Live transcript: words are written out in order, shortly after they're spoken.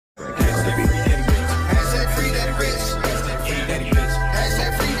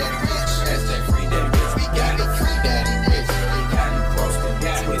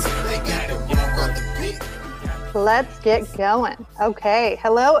Let's get going. Okay,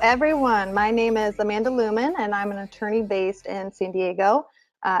 hello everyone. My name is Amanda Lumen and I'm an attorney based in San Diego.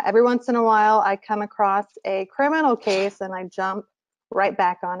 Every once in a while I come across a criminal case and I jump right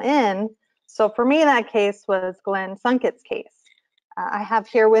back on in. So for me that case was Glenn Sunkett's case. I have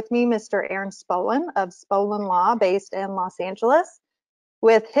here with me Mr. Aaron Spolin of Spolin Law based in Los Angeles,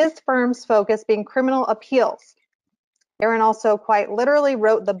 with his firm's focus being criminal appeals. Aaron also quite literally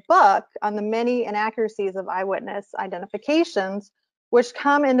wrote the book on the many inaccuracies of eyewitness identifications, which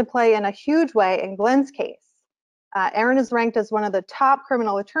come into play in a huge way in Glenn's case. Aaron is ranked as one of the top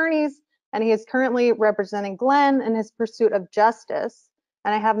criminal attorneys, and he is currently representing Glenn in his pursuit of justice.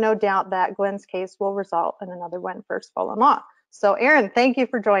 And I have no doubt that Glenn's case will result in another win for Spolin Law. So Aaron, thank you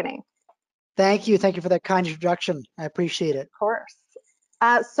for joining. Thank you. Thank you for that kind introduction. I appreciate it. Of course.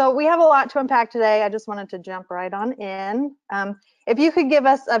 So we have a lot to unpack today. I just wanted to jump right on in. If you could give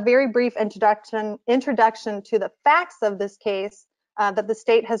us a very brief introduction to the facts of this case that the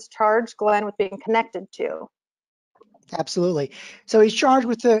state has charged Glenn with being connected to. Absolutely. So he's charged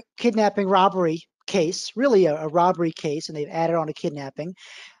with the kidnapping robbery case, really a robbery case, and they've added on a kidnapping.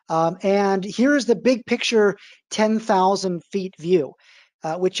 And here's the big picture 10,000 feet view,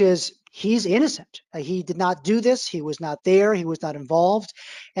 which is he's innocent. He did not do this. He was not there. He was not involved.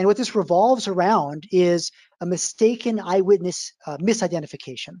 And what this revolves around is a mistaken eyewitness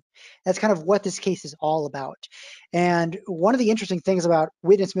misidentification. That's kind of what this case is all about. And one of the interesting things about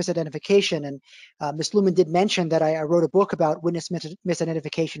witness misidentification, and Ms. Lumen did mention that I wrote a book about witness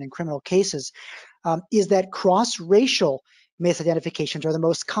misidentification in criminal cases, is that cross-racial misidentifications are the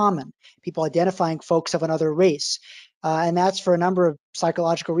most common, people identifying folks of another race. And that's for a number of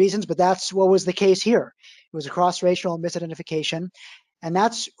psychological reasons, but that's what was the case here. It was a cross-racial misidentification, and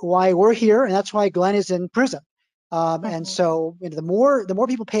that's why we're here, and that's why Glenn is in prison. And so the more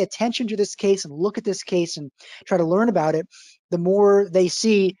people pay attention to this case and look at this case and try to learn about it, the more they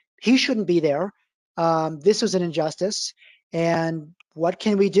see he shouldn't be there. This was an injustice, and what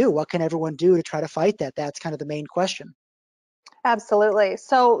can we do? What can everyone do to try to fight that? That's kind of the main question. Absolutely.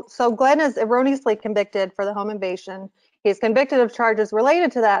 So Glenn is erroneously convicted for the home invasion. He's convicted of charges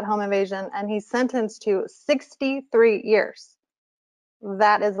related to that home invasion, and he's sentenced to 63 years.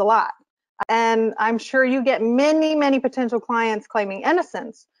 That is a lot. And I'm sure you get many, many potential clients claiming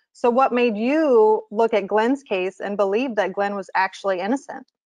innocence. So what made you look at Glenn's case and believe that Glenn was actually innocent?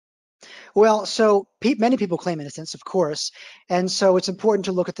 Well, so many people claim innocence, of course, and so it's important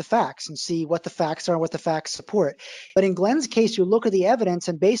to look at the facts and see what the facts are and what the facts support. But in Glenn's case, you look at the evidence,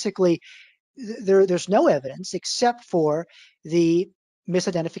 and basically there's no evidence except for the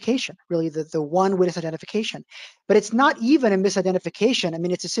misidentification, really the one witness identification. But it's not even a misidentification. I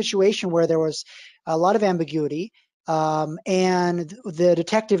mean, it's a situation where there was a lot of ambiguity. And the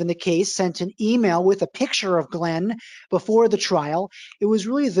detective in the case sent an email with a picture of Glenn before the trial. It was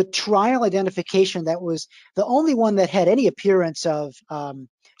really the trial identification that was the only one that had any appearance of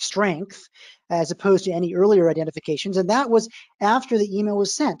strength, as opposed to any earlier identifications. And that was after the email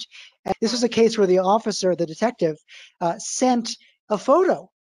was sent. And this was a case where the officer, the detective, sent a photo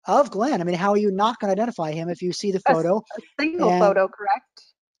of Glenn. I mean, how are you not going to identify him if you see the photo? A single photo, correct?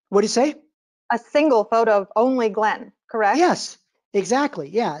 What do you say? A single photo of only Glenn, correct? Yes, exactly.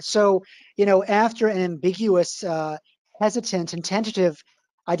 Yeah. So, after an ambiguous, hesitant, and tentative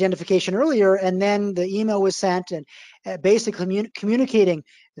identification earlier, and then the email was sent and basically communicating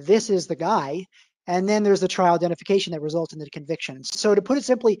this is the guy, and then there's the trial identification that results in the conviction. So to put it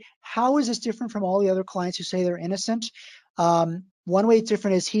simply, how is this different from all the other clients who say they're innocent? One way it's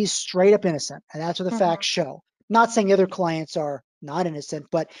different is he's straight up innocent, and that's what the facts show. Not saying the other clients are not innocent,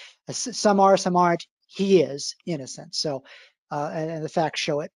 but some are, some aren't. He is innocent. So, and the facts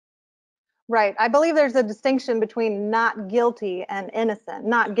show it. Right. I believe there's a distinction between not guilty and innocent.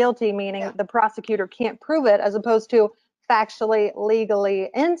 Not guilty meaning the prosecutor can't prove it, as opposed to factually, legally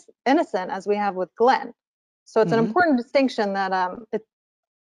innocent, as we have with Glenn. So it's an important distinction that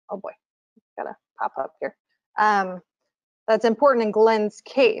oh boy, gotta pop up here. That's important in Glenn's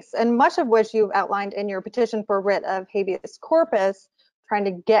case, and much of which you've outlined in your petition for writ of habeas corpus, trying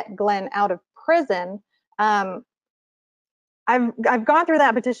to get Glenn out of prison. I've gone through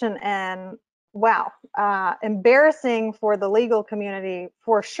that petition, and wow, embarrassing for the legal community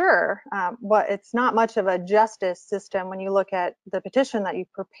for sure. But it's not much of a justice system when you look at the petition that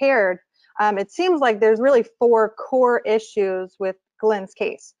you've prepared. It seems like there's really 4 core issues with Glenn's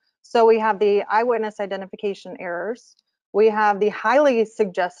case. So we have the eyewitness identification errors. We have the highly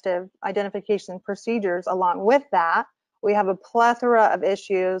suggestive identification procedures along with that. We have a plethora of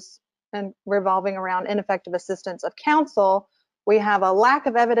issues and revolving around ineffective assistance of counsel, We have a lack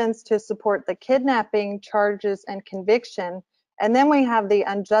of evidence to support the kidnapping charges and conviction. And then we have the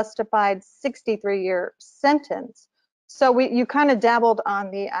unjustified 63-year sentence. So you kind of dabbled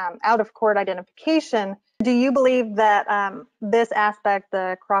on the out-of-court identification. Do you believe that this aspect,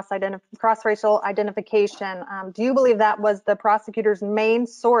 the cross-racial identification, do you believe that was the prosecutor's main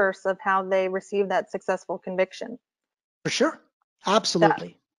source of how they received that successful conviction? For sure.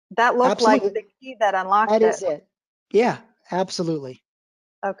 Absolutely. That looked like Absolutely. the key that unlocked That is it. it. Yeah, absolutely.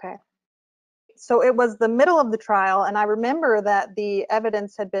 Okay. So it was the middle of the trial, and I remember that the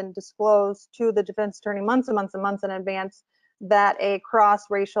evidence had been disclosed to the defense attorney months and months and months in advance that a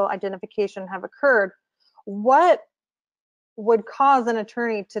cross-racial identification have occurred. What would cause an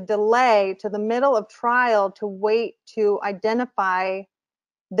attorney to delay to the middle of trial to wait to identify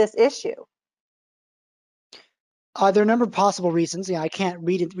this issue? There are a number of possible reasons. I can't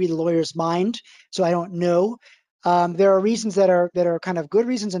read the lawyer's mind, so I don't know. There are reasons that are kind of good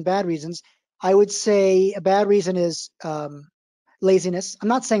reasons and bad reasons. I would say a bad reason is laziness. I'm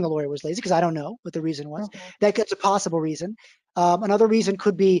not saying the lawyer was lazy because I don't know what the reason was. Mhm. That's a possible reason. Another reason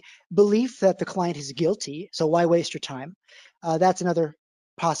could be belief that the client is guilty. So why waste your time? That's another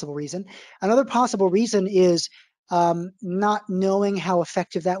possible reason. Another possible reason is not knowing how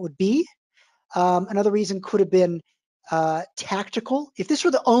effective that would be. Another reason could have been tactical. If this were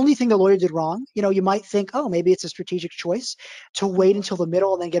the only thing the lawyer did wrong, you might think, oh, maybe it's a strategic choice to wait until the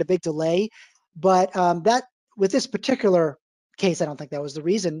middle and then get a big delay. But that with this particular case, I don't think that was the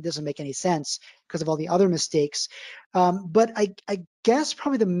reason. It doesn't make any sense because of all the other mistakes. But I guess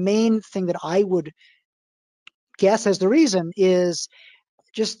probably the main thing that I would guess as the reason is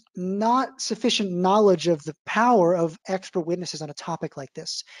just not sufficient knowledge of the power of expert witnesses on a topic like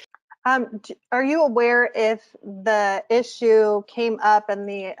this. Are you aware if the issue came up and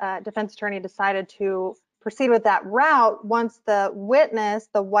the defense attorney decided to proceed with that route once the witness,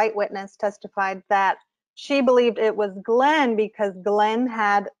 the white witness, testified that she believed it was Glenn because Glenn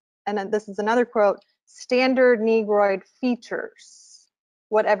had, and this is another quote, standard Negroid features,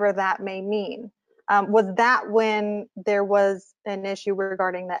 whatever that may mean? Was that when there was an issue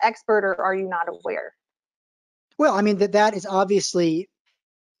regarding the expert, or are you not aware? Well, I mean, that is obviously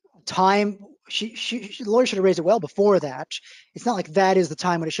time. The lawyer should have raised it well before that. It's not like that is the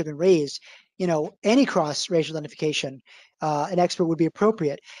time when it should have been raised. Any cross-racial identification, an expert would be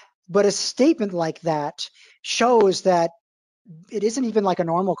appropriate. But a statement like that shows that it isn't even like a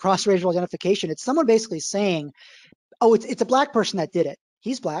normal cross-racial identification. It's someone basically saying, oh, it's a black person that did it.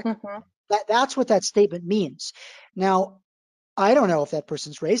 He's black. Mhm. That's what that statement means. Now, I don't know if that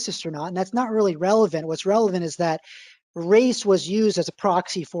person's racist or not, and that's not really relevant. What's relevant is that race was used as a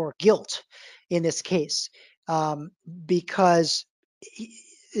proxy for guilt in this case, because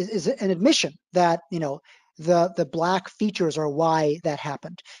is an admission that the black features are why that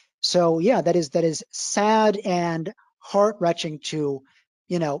happened. So yeah, that is sad and heart wrenching to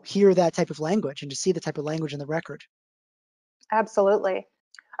hear that type of language and to see the type of language in the record. Absolutely.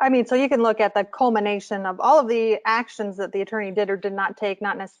 I mean, so you can look at the culmination of all of the actions that the attorney did or did not take,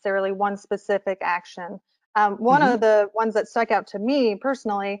 not necessarily one specific action. One Hmm. of the ones that stuck out to me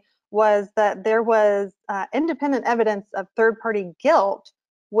personally was that there was independent evidence of third-party guilt,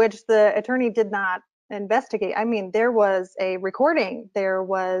 which the attorney did not investigate. I mean, there was a recording,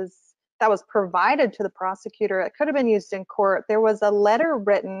 that was provided to the prosecutor. It could have been used in court. There was a letter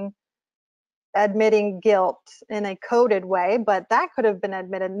written admitting guilt in a coded way, but that could have been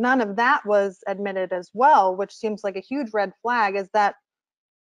admitted. None of that was admitted as well, which seems like a huge red flag, is that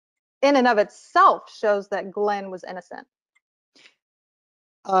in and of itself shows that Glenn was innocent.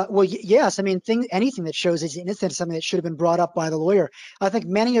 Well, yes. I mean, anything that shows he's innocent is something that should have been brought up by the lawyer. I think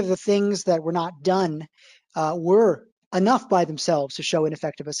many of the things that were not done were enough by themselves to show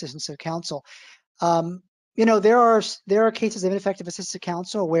ineffective assistance of counsel. Um, there are cases of ineffective assistance of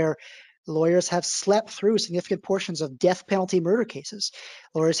counsel where lawyers have slept through significant portions of death penalty murder cases.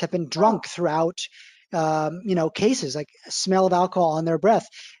 Lawyers have been Oh, drunk throughout, cases, like smell of alcohol on their breath.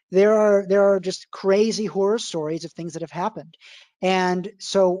 There are just crazy horror stories of things that have happened. And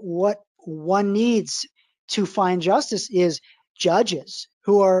so what one needs to find justice is judges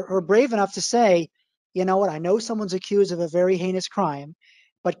who are brave enough to say, you know what, I know someone's accused of a very heinous crime,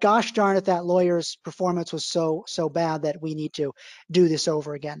 but gosh darn it, that lawyer's performance was so bad that we need to do this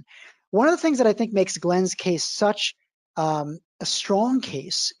over again. One of the things that I think makes Glenn's case such a strong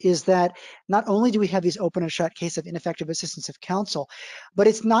case is that not only do we have these open and shut case of ineffective assistance of counsel, but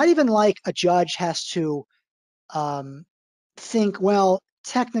it's not even like a judge has to think, well,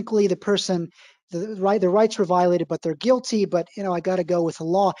 technically the rights were violated, but they're guilty, but I got to go with the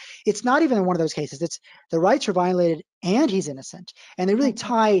law. It's not even one of those cases. It's the rights were violated and he's innocent, and they really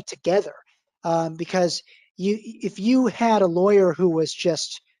tie together, because if you had a lawyer who was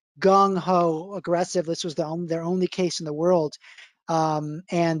just gung ho aggressive, this was their only case in the world,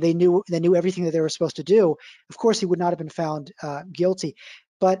 and they knew everything that they were supposed to do, of course he would not have been found guilty.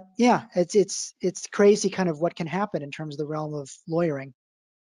 But yeah, it's crazy kind of what can happen in terms of the realm of lawyering.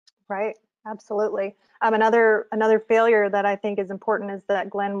 Right. Absolutely. Another failure that I think is important is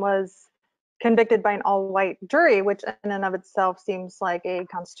that Glenn was convicted by an all-white jury, which in and of itself seems like a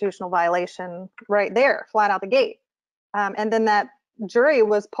constitutional violation right there, flat out the gate. And then that jury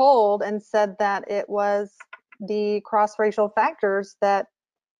was polled and said that it was the cross-racial factors that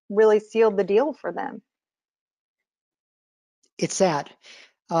really sealed the deal for them. It's sad.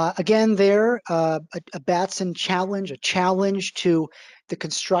 Again, a Batson challenge, a challenge to the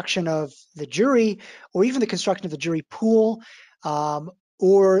construction of the jury, or even the construction of the jury pool,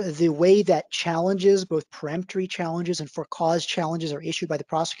 or the way that challenges, both peremptory challenges and for cause challenges, are issued by the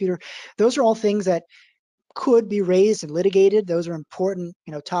prosecutor. Those are all things that could be raised and litigated. Those are important,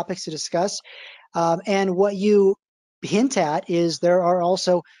 topics to discuss. And what you hint at is there are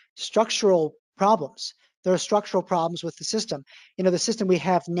also structural problems. There are structural problems with the system. The system we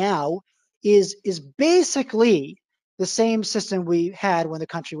have now is basically the same system we had when the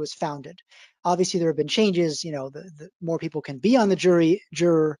country was founded. Obviously, there have been changes. The more people can be on the jury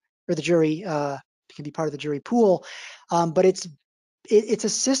can be part of the jury pool, but it's a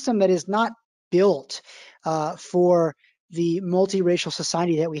system that is not built for the multiracial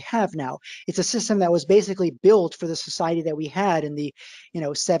society that we have now. It's a system that was basically built for the society that we had in the,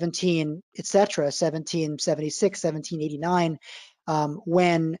 1776, 1789,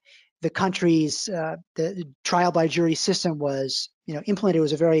 when the country's the trial by jury system was, implemented. It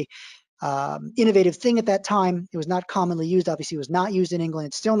was a very innovative thing at that time. It was not commonly used. Obviously, it was not used in England.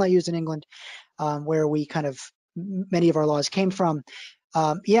 It's still not used in England, where many of our laws came from.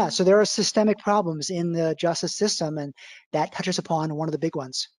 Yeah, so there are systemic problems in the justice system, and that touches upon one of the big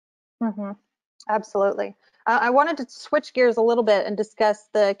ones. Mm-hmm. Absolutely. I wanted to switch gears a little bit and discuss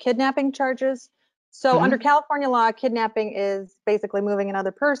the kidnapping charges. So under California law, kidnapping is basically moving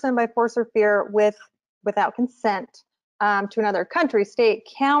another person by force or fear without consent to another country, state,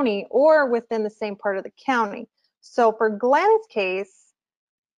 county, or within the same part of the county. So for Glenn's case,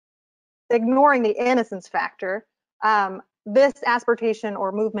 ignoring the innocence factor, this asportation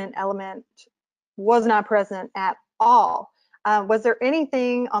or movement element was not present at all. Was there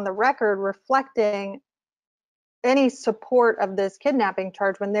anything on the record reflecting any support of this kidnapping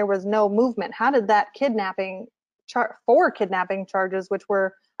charge when there was no movement? How did that four kidnapping charges, which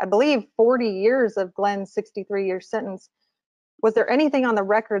were, I believe, 40 years of Glenn's 63-year sentence, was there anything on the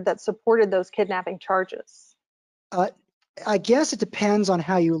record that supported those kidnapping charges? I guess it depends on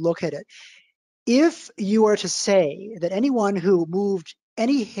how you look at it. If you are to say that anyone who moved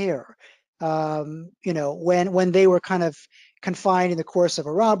any hair, when they were kind of confined in the course of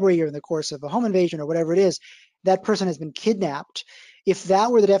a robbery or in the course of a home invasion or whatever it is, that person has been kidnapped. If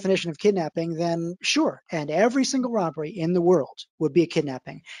that were the definition of kidnapping, then sure. And every single robbery in the world would be a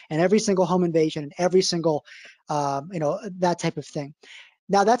kidnapping, and every single home invasion, and every single, that type of thing.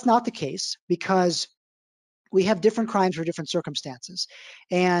 Now, that's not the case, because we have different crimes for different circumstances.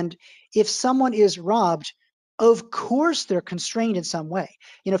 And if someone is robbed, of course they're constrained in some way.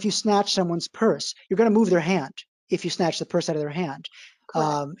 If you snatch someone's purse, you're going to move their hand if you snatch the purse out of their hand.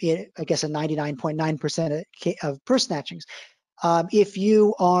 I guess a 99.9% of purse snatchings. If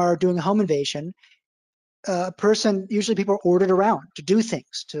you are doing a home invasion, usually people are ordered around to do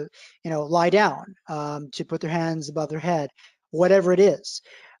things, to lie down, to put their hands above their head, whatever it is.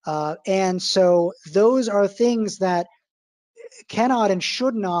 And so those are things that cannot and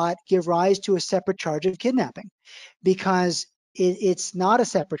should not give rise to a separate charge of kidnapping, because it's not a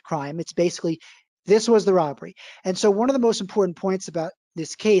separate crime. It's basically, this was the robbery. And so one of the most important points about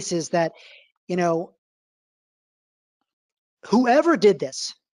this case is that, whoever did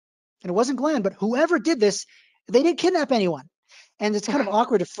this, and it wasn't Glenn, but whoever did this, they didn't kidnap anyone. And it's kind of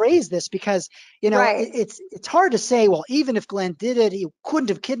awkward to phrase this, because, it's hard to say, well, even if Glenn did it, he couldn't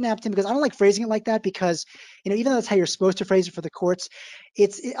have kidnapped him, because I don't like phrasing it like that, because, even though that's how you're supposed to phrase it for the courts,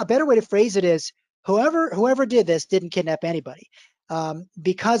 it's a better way to phrase it is whoever did this didn't kidnap anybody,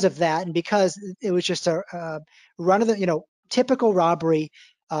 because of that. And because it was just a run of the, typical robbery,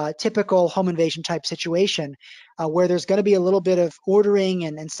 typical home invasion type situation, where there's going to be a little bit of ordering,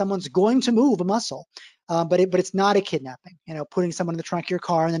 and someone's going to move a muscle. But it's not a kidnapping. Putting someone in the trunk of your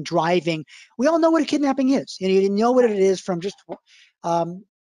car and then driving. We all know what a kidnapping is. You know what it is from just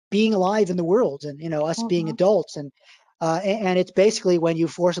being alive in the world, and us being adults. And And it's basically when you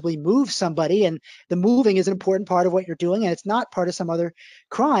forcibly move somebody, and the moving is an important part of what you're doing, and it's not part of some other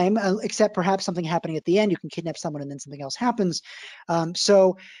crime, except perhaps something happening at the end. You can kidnap someone and then something else happens.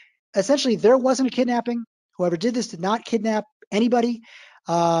 So essentially, there wasn't a kidnapping. Whoever did this did not kidnap anybody.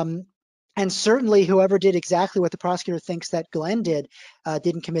 Um, and certainly whoever did exactly what the prosecutor thinks that Glenn did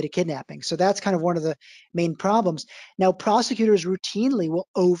didn't commit a kidnapping. So that's kind of one of the main problems. Now, prosecutors routinely will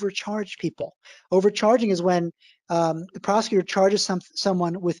overcharge people. Overcharging is when the prosecutor charges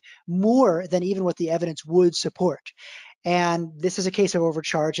someone with more than even what the evidence would support. And this is a case of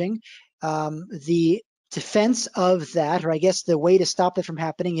overcharging. The defense of that, or I guess the way to stop that from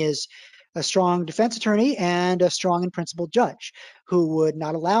happening, is a strong defense attorney and a strong and principled judge who would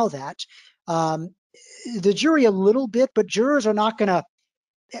not allow that. The jury a little bit, but jurors are not going to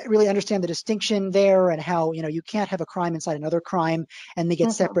really understand the distinction there, and how, you can't have a crime inside another crime and they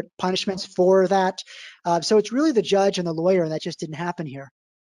get separate punishments for that. So it's really the judge and the lawyer, and that just didn't happen here.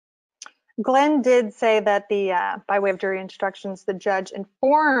 Glenn did say that by way of jury instructions, the judge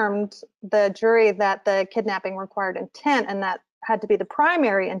informed the jury that the kidnapping required intent, and that had to be the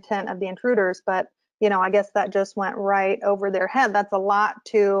primary intent of the intruders. But, I guess that just went right over their head. That's a lot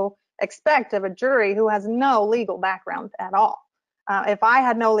to expect of a jury who has no legal background at all. If I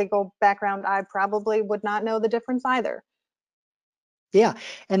had no legal background, I probably would not know the difference either. Yeah,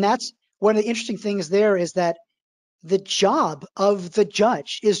 and that's one of the interesting things there, is that the job of the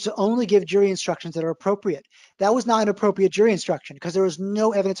judge is to only give jury instructions that are appropriate. That was not an appropriate jury instruction because there was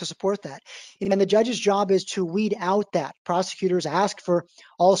no evidence to support that. And the judge's job is to weed out that. Prosecutors ask for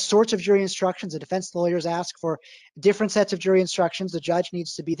all sorts of jury instructions. The defense lawyers ask for different sets of jury instructions. The judge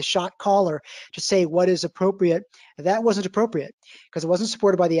needs to be the shot caller to say what is appropriate. That wasn't appropriate because it wasn't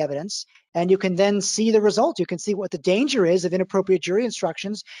supported by the evidence. And you can then see the result. You can see what the danger is of inappropriate jury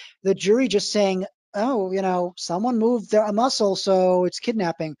instructions. The jury just saying, oh, someone moved a muscle, so it's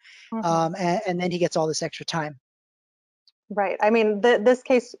kidnapping. And then he gets all this extra time. Right. I mean, this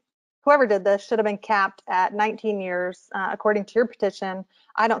case, whoever did this should have been capped at 19 years, according to your petition.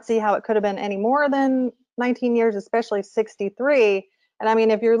 I don't see how it could have been any more than 19 years, especially 63. And I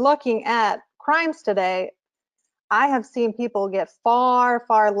mean, if you're looking at crimes today, I have seen people get far,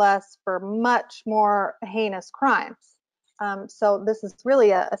 far less for much more heinous crimes. So this is really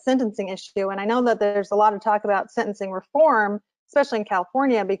a sentencing issue. And I know that there's a lot of talk about sentencing reform, especially in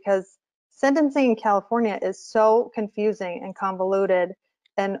California, because sentencing in California is so confusing and convoluted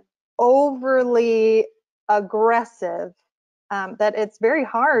and overly aggressive that it's very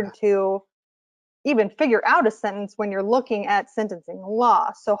hard to even figure out a sentence when you're looking at sentencing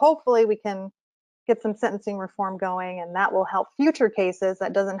law. So hopefully we can get some sentencing reform going, and that will help future cases.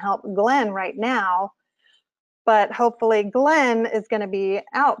 That doesn't help Glenn right now, but hopefully Glenn is going to be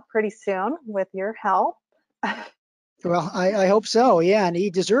out pretty soon with your help. Well, I hope so. Yeah, and he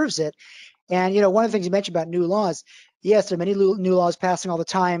deserves it. And, one of the things you mentioned about new laws, yes, there are many new laws passing all the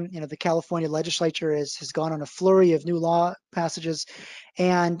time. The California legislature has gone on a flurry of new law passages,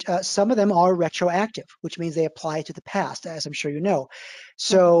 and some of them are retroactive, which means they apply to the past, as I'm sure you know.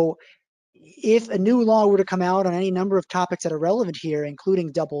 So if a new law were to come out on any number of topics that are relevant here,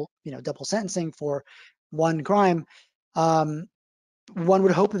 including double sentencing for one crime, one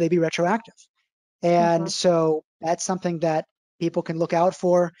would hope that they be retroactive. And so that's something that people can look out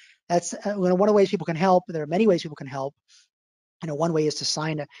for. That's one of the ways people can help. There are many ways people can help. One way is to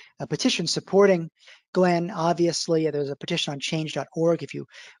sign a petition supporting Glenn. Obviously, there's a petition on change.org. If you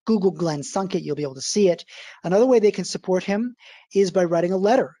Google Glenn Sunkett, you'll be able to see it. Another way they can support him is by writing a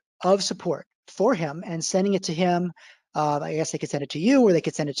letter of support for him and sending it to him. I guess they could send it to you, or they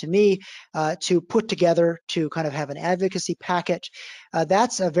could send it to me to put together to kind of have an advocacy packet.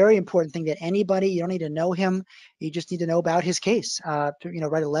 That's a very important thing that anybody, you don't need to know him, you just need to know about his case,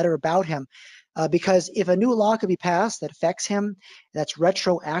 write a letter about him. Because if a new law could be passed that affects him, that's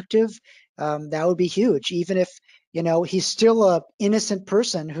retroactive, that would be huge. Even if, he's still an innocent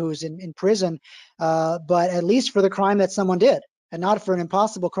person who's in prison, but at least for the crime that someone did, and not for an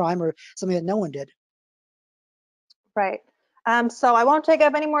impossible crime or something that no one did. Right. So I won't take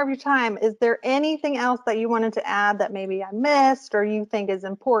up any more of your time. Is there anything else that you wanted to add that maybe I missed or you think is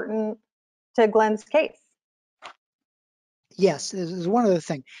important to Glenn's case? Yes, there's one other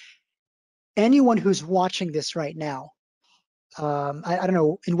thing. Anyone who's watching this right now, I don't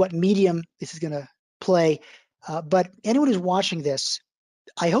know in what medium this is going to play, but anyone who's watching this,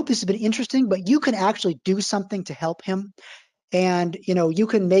 I hope this has been interesting, but you can actually do something to help him. And, you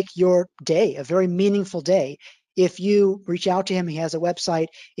can make your day a very meaningful day if you reach out to him. He has a website.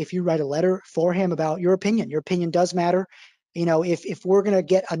 If you write a letter for him about your opinion does matter. If we're going to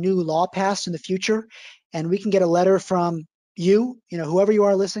get a new law passed in the future and we can get a letter from you, whoever you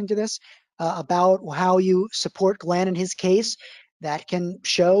are listening to this, about how you support Glenn in his case, that can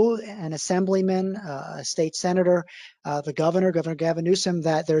show an assemblyman, a state senator, the governor, Governor Gavin Newsom,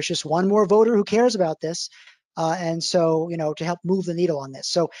 that there's just one more voter who cares about this. And so, to help move the needle on this.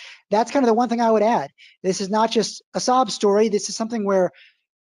 So that's kind of the one thing I would add. This is not just a sob story. This is something where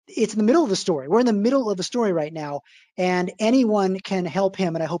it's in the middle of the story. We're in the middle of the story right now, and anyone can help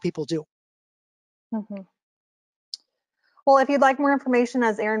him, and I hope people do. Mm-hmm. Well, if you'd like more information,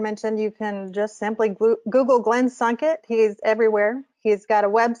 as Aaron mentioned, you can just simply Google Glenn Sunkett. He's everywhere. He's got a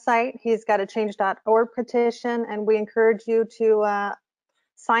website. He's got a change.org petition, and we encourage you to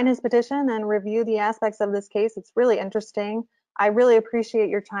sign his petition and review the aspects of this case. It's really interesting. I really appreciate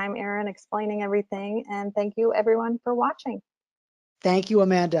your time, Aaron, explaining everything, and thank you everyone for watching. Thank you,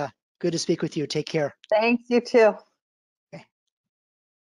 Amanda. Good to speak with you. Take care. Thanks, you too.